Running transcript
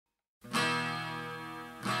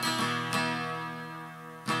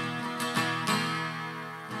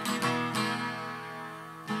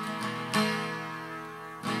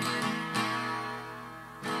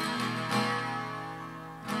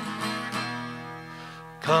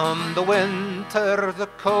Come the winter, the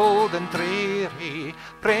cold and dreary,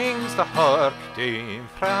 brings the hawk down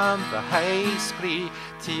from the high scree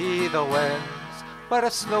to the winds where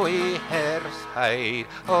a snowy hares hide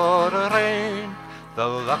all around the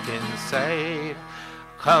loch inside.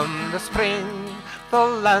 Come the spring, the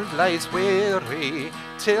land lies weary,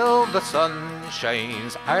 till the sun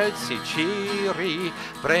shines out so cheery,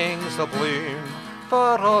 brings the bloom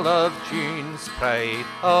for all of June's pride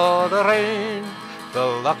all around the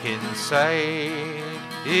loch inside.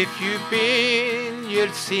 If you've been,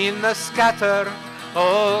 you've seen the scatter,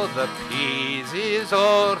 all the peasies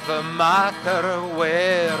or the matter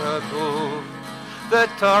where above the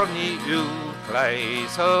tawny owl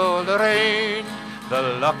flies all around the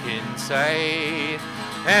loch inside.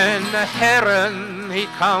 And the heron, he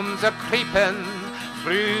comes a-creeping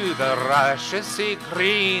through the rushes sea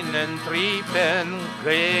green and dreeping,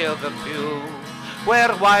 grail the pool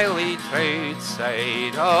where wily trout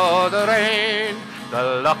side all around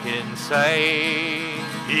the loch inside.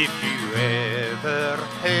 If you ever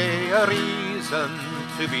hae a reason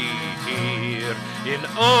to be here in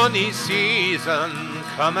ony season,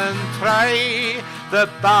 come and try the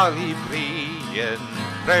bally breeing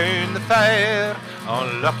round the fire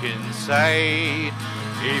on loch inside.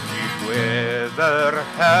 If you ever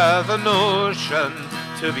have a notion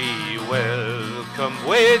to be welcome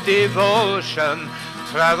with devotion,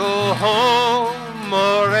 travel home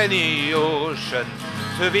or any ocean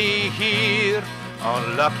to be here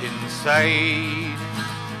on loch inside.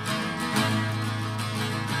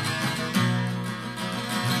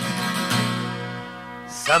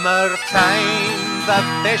 Summertime, the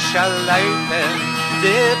fish are louting,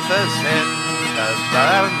 dippers in the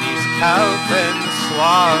Barney's cowpin,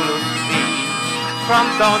 swallows feed from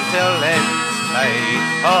dawn till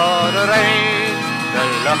endtide all around the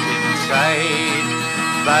loch inside.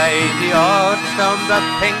 By the autumn the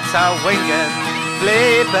pinks are winging,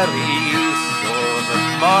 blaeberries so the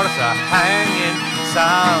moors are hanging,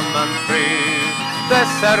 salmon through the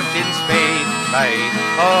surging Spain tide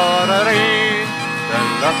all around the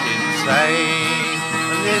loch inside.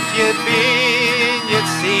 And if you'd been, you'd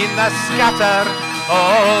seen the scatter,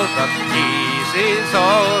 all the peasies,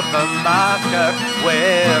 all the matter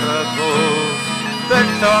where above the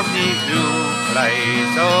tawny owl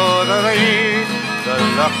flies all around the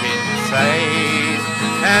loch inside.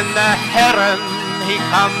 And the heron, he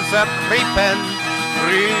comes a-creeping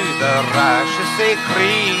through the rushes sea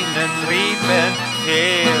green and dreeping to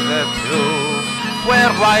the pool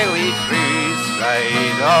where wily trees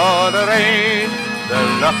slide all around the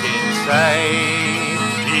loch inside.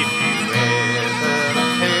 If you ever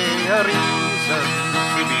hae a reason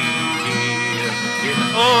to be here in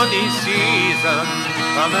ony season,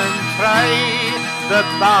 come and try the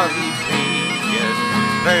bally breeing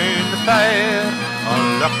round the fire on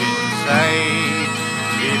loch inside.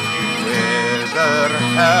 If you ever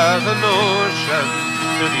have a notion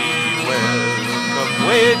to be welcome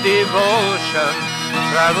with devotion,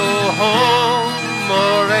 travel home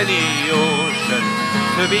or any ocean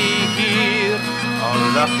to be here on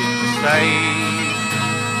loch inside.